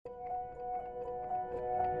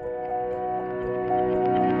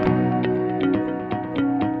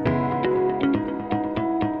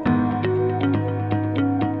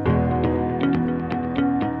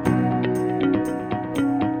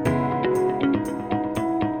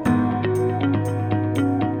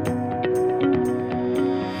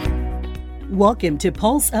Welcome to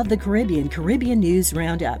Pulse of the Caribbean News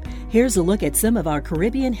Roundup. Here's a look at some of our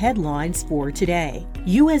Caribbean headlines for today.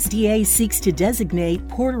 USDA seeks to designate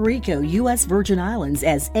Puerto Rico, U.S. Virgin Islands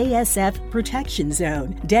as ASF Protection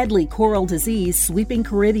Zone. Deadly coral disease sweeping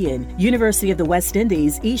Caribbean. University of the West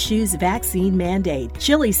Indies issues vaccine mandate.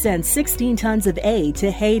 Chile sends 16 tons of aid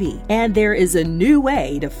to Haiti. And there is a new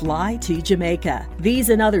way to fly to Jamaica. These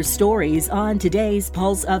and other stories on today's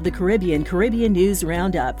Pulse of the Caribbean News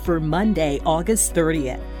Roundup for Monday, August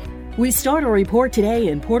 30th. We start our report today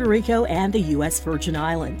in Puerto Rico and the U.S. Virgin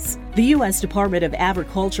Islands. The U.S. Department of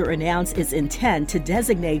Agriculture announced its intent to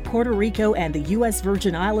designate Puerto Rico and the U.S.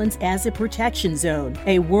 Virgin Islands as a protection zone,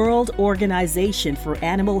 a World Organization for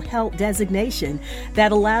Animal Health designation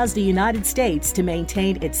that allows the United States to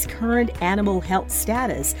maintain its current animal health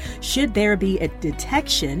status should there be a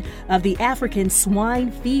detection of the African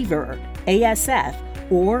swine fever, ASF,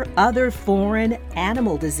 or other foreign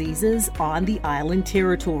animal diseases on the island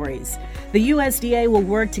territories. The USDA will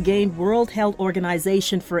work to gain World Health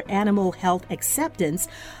Organization for Animal Health acceptance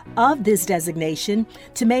of this designation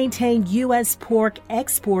to maintain U.S. pork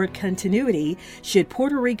export continuity should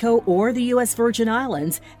Puerto Rico or the U.S. Virgin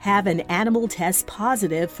Islands have an animal test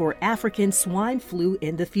positive for African swine flu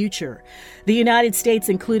in the future. The United States,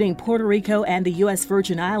 including Puerto Rico and the U.S.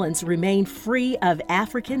 Virgin Islands, remain free of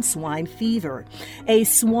African swine fever, a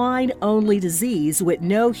swine-only disease with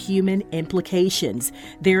no human implications.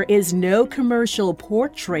 There is no commercial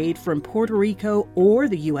pork trade from Puerto Rico or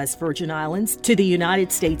the U.S. Virgin Islands to the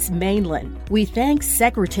United States mainland. We thank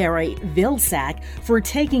Secretary Vilsack for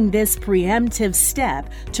taking this preemptive step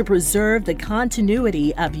to preserve the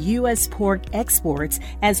continuity of U.S. pork exports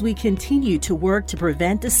as we continue to work to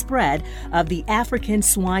prevent the spread of the African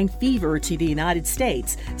swine fever to the United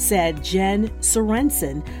States, said Jen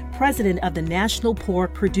Sorensen, president of the National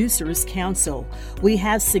Pork Producers Council. We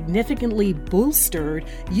have significantly bolstered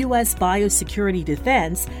U.S. biosecurity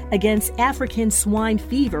defense against African swine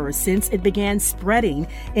fever since it began spreading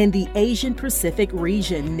in the Asian Pacific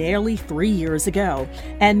region nearly 3 years ago,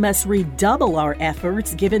 and must redouble our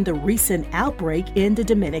efforts given the recent outbreak in the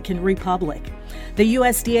Dominican Republic. The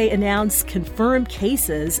USDA announced confirmed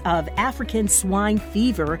cases of African swine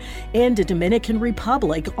fever in the Dominican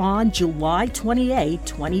Republic on July 28,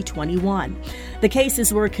 2021. The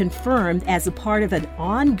cases were confirmed as a part of an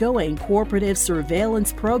ongoing cooperative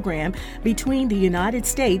surveillance program between the United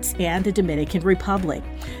States and the Dominican Republic.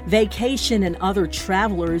 Vacation and other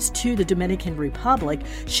travelers to the Dominican Republic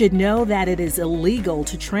should know that it is illegal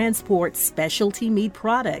to transport specialty meat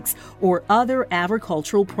products or other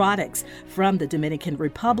agricultural products from the Dominican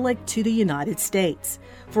Republic to the United States.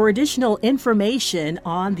 For additional information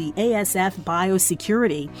on the ASF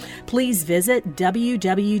biosecurity, please visit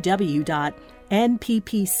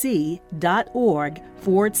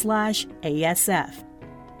www.nppc.org/ASF.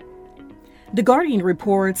 The Guardian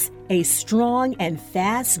reports a strong and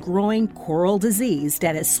fast-growing coral disease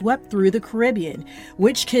that has swept through the Caribbean,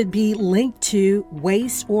 which could be linked to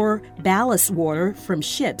waste or ballast water from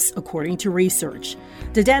ships, according to research.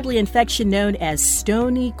 The deadly infection known as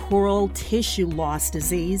stony coral tissue loss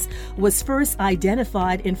disease was first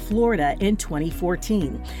identified in Florida in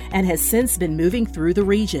 2014 and has since been moving through the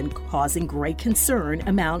region, causing great concern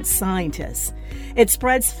among scientists. It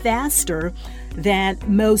spreads faster than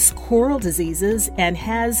most coral diseases and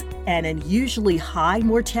has an unusually high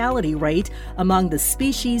mortality rate among the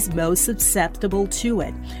species most susceptible to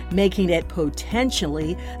it, making it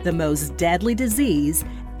potentially the most deadly disease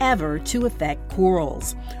ever to affect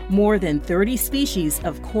corals. More than 30 species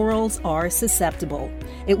of corals are susceptible.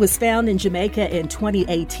 It was found in Jamaica in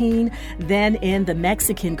 2018, then in the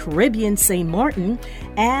Mexican Caribbean, St. Martin,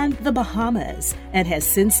 and the Bahamas, and has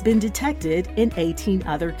since been detected in 18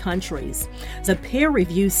 other countries. The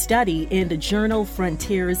peer-reviewed study in the journal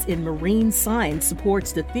Frontiers in Marine Science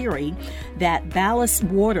supports the theory that ballast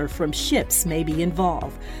water from ships may be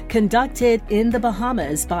involved. Conducted in the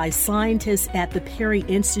Bahamas by scientists at the Perry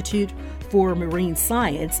Institute for Marine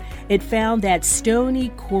Science, it found that stony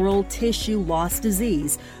coral tissue loss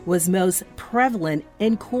disease was most prevalent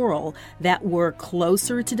in coral that were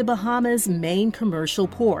closer to the Bahamas' main commercial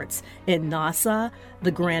ports in Nassau,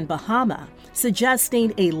 the Grand Bahama,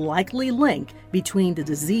 suggesting a likely link between the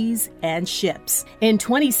disease and ships. In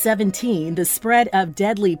 2017, the spread of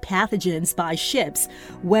deadly pathogens by ships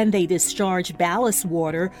when they discharge ballast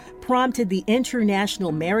water prompted the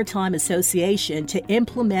International Maritime Association to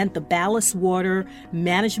implement the Ballast Water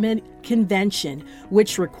Management Convention,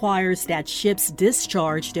 which requires that ships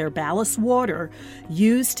discharge their ballast water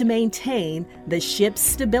used to maintain the ship's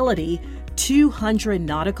stability 200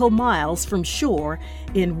 nautical miles from shore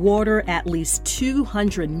in water at least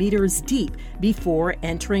 200 meters deep before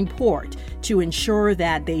entering port to ensure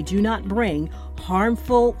that they do not bring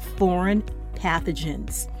harmful foreign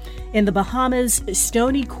pathogens. In the Bahamas,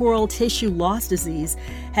 stony coral tissue loss disease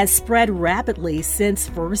has spread rapidly since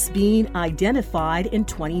first being identified in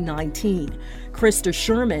 2019. Krista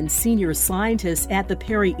Sherman, senior scientist at the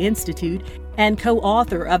Perry Institute and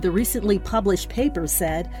co-author of the recently published paper,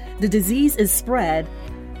 said the disease is spread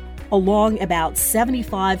along about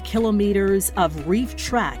 75 kilometers of reef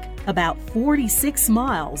track, about 46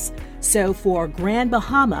 miles. So for Grand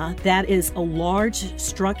Bahama, that is a large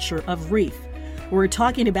structure of reef. We're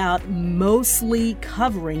talking about mostly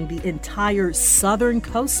covering the entire southern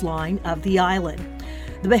coastline of the island.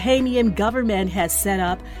 The Bahamian government has set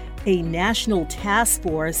up a national task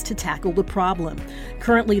force to tackle the problem.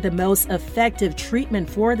 Currently, the most effective treatment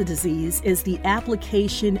for the disease is the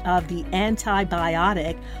application of the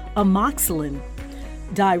antibiotic amoxicillin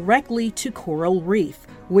directly to coral reef,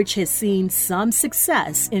 which has seen some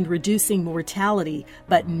success in reducing mortality,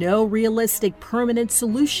 but no realistic permanent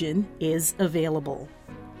solution is available.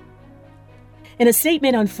 In a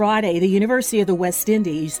statement on Friday, the University of the West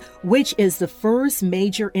Indies, which is the first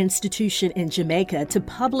major institution in Jamaica to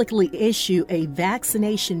publicly issue a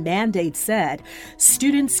vaccination mandate, said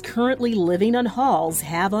students currently living on halls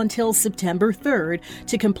have until September 3rd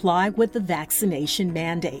to comply with the vaccination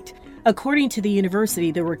mandate. According to the university,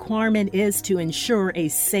 the requirement is to ensure a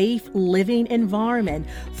safe living environment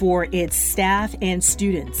for its staff and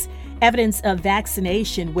students. Evidence of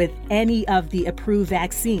vaccination with any of the approved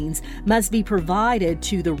vaccines must be provided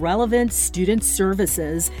to the relevant student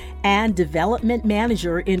services and development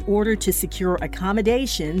manager in order to secure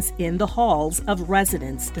accommodations in the halls of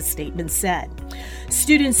residence, the statement said.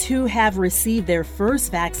 Students who have received their first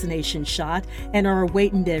vaccination shot and are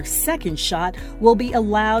awaiting their second shot will be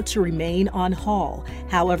allowed to remain on hall.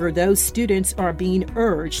 However, those students are being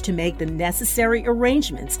urged to make the necessary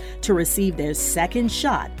arrangements to receive their second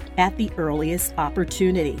shot at the earliest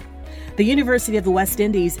opportunity. The University of the West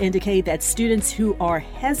Indies indicate that students who are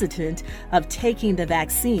hesitant of taking the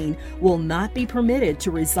vaccine will not be permitted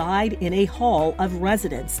to reside in a hall of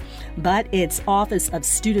residence, but its Office of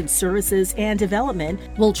Student Services and Development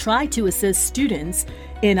will try to assist students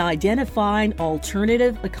in identifying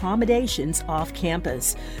alternative accommodations off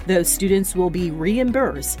campus. Those students will be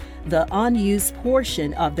reimbursed the unused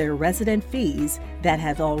portion of their resident fees that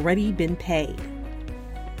have already been paid.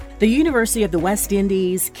 The University of the West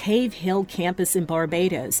Indies Cave Hill campus in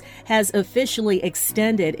Barbados has officially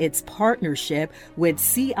extended its partnership with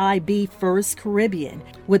CIB First Caribbean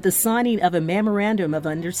with the signing of a memorandum of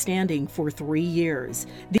understanding for 3 years.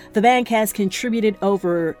 The bank has contributed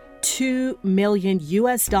over $2 million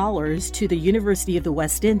to the University of the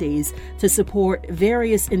West Indies to support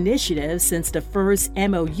various initiatives since the first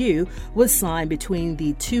MOU was signed between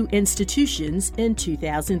the two institutions in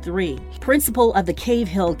 2003. Principal of the Cave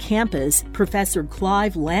Hill campus, Professor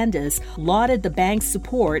Clive Landis, lauded the bank's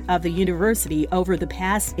support of the university over the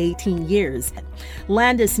past 18 years.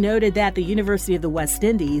 Landis noted that the University of the West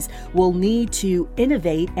Indies will need to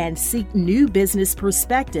innovate and seek new business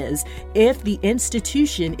perspectives if the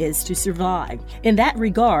institution is to survive. In that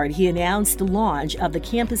regard, he announced the launch of the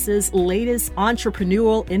campus's latest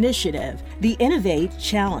entrepreneurial initiative, the Innovate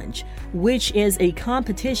Challenge, which is a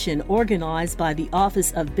competition organized by the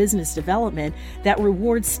Office of Business Development that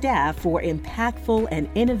rewards staff for impactful and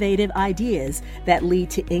innovative ideas that lead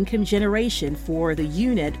to income generation for the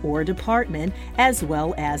unit or department as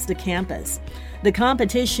well as the campus. The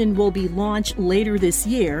competition will be launched later this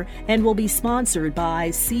year and will be sponsored by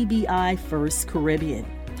CBI First Caribbean.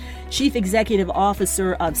 Chief Executive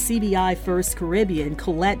Officer of CBI First Caribbean,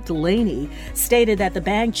 Colette Delaney, stated that the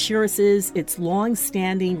bank cherishes its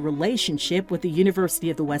long-standing relationship with the University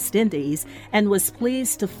of the West Indies and was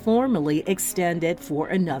pleased to formally extend it for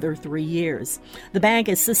another 3 years. The bank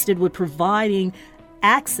assisted with providing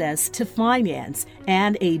access to finance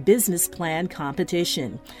and a business plan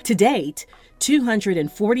competition. To date,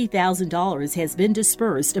 $240,000 has been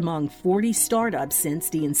dispersed among 40 startups since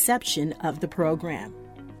the inception of the program.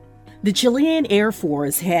 The Chilean Air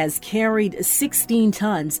Force has carried 16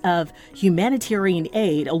 tons of humanitarian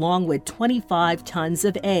aid along with 25 tons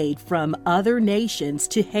of aid from other nations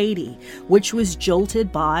to Haiti, which was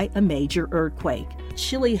jolted by a major earthquake.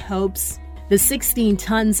 Chile hopes the 16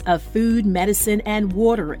 tons of food, medicine, and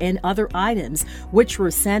water and other items, which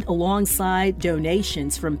were sent alongside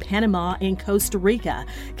donations from Panama and Costa Rica,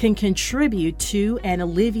 can contribute to and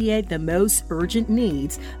alleviate the most urgent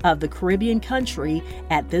needs of the Caribbean country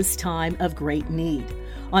at this time of great need.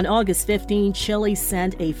 On August 15, Chile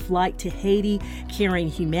sent a flight to Haiti carrying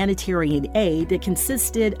humanitarian aid that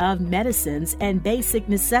consisted of medicines and basic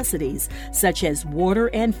necessities such as water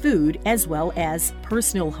and food, as well as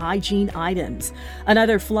personal hygiene items.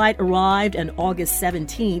 Another flight arrived on August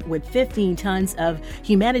 17 with 15 tons of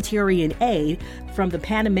humanitarian aid from the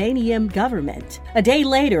Panamanian government. A day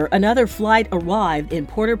later, another flight arrived in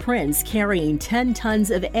Port-au-Prince carrying 10 tons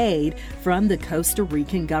of aid from the Costa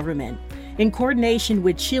Rican government. In coordination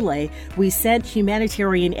with Chile, we sent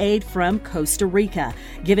humanitarian aid from Costa Rica,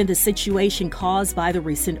 given the situation caused by the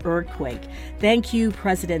recent earthquake. Thank you,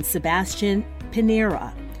 President Sebastián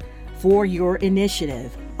Piñera, for your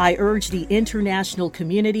initiative. I urge the international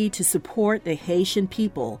community to support the Haitian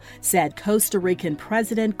people, said Costa Rican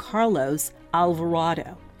President Carlos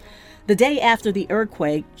Alvarado. The day after the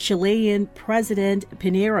earthquake, Chilean President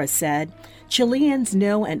Piñera said, Chileans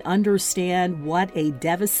know and understand what a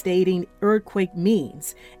devastating earthquake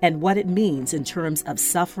means and what it means in terms of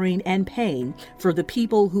suffering and pain for the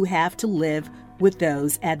people who have to live with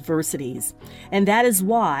those adversities. And that is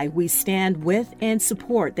why we stand with and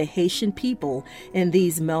support the Haitian people in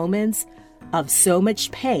these moments of so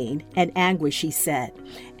much pain and anguish, he said,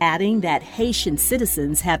 adding that Haitian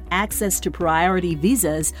citizens have access to priority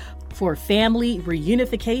visas for family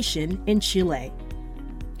reunification in Chile.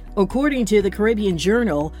 According to the Caribbean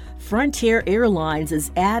Journal, Frontier Airlines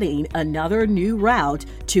is adding another new route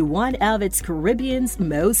to one of its Caribbean's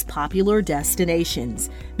most popular destinations.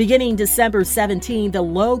 Beginning December 17, the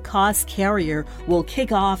low-cost carrier will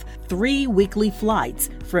kick off 3 weekly flights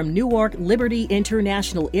from Newark Liberty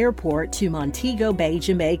International Airport to Montego Bay,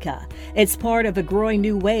 Jamaica. It's part of a growing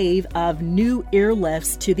new wave of new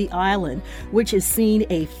airlifts to the island, which has seen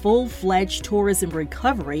a full-fledged tourism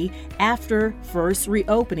recovery after first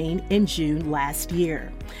reopening in June last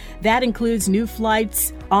year. That includes new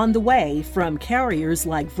flights on the way from carriers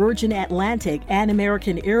like Virgin Atlantic and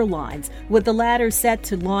American Airlines, with the latter set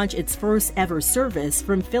to launch its first ever service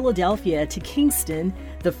from Philadelphia to Kingston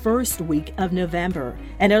the first week of November.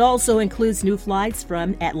 And it also includes new flights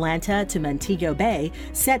from Atlanta to Montego Bay,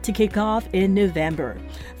 set to kick off in November.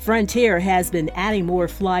 Frontier has been adding more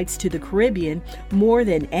flights to the Caribbean more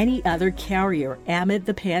than any other carrier amid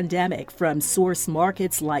the pandemic, from source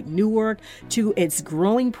markets like Newark to its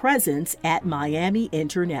growing presence at Miami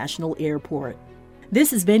International Airport.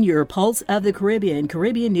 This has been your Pulse of the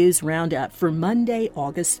Caribbean News Roundup for Monday,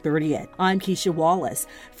 August 30th. I'm Keisha Wallace.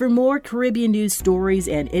 For more Caribbean news stories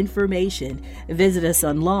and information, visit us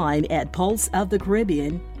online at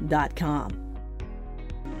pulseofthecaribbean.com.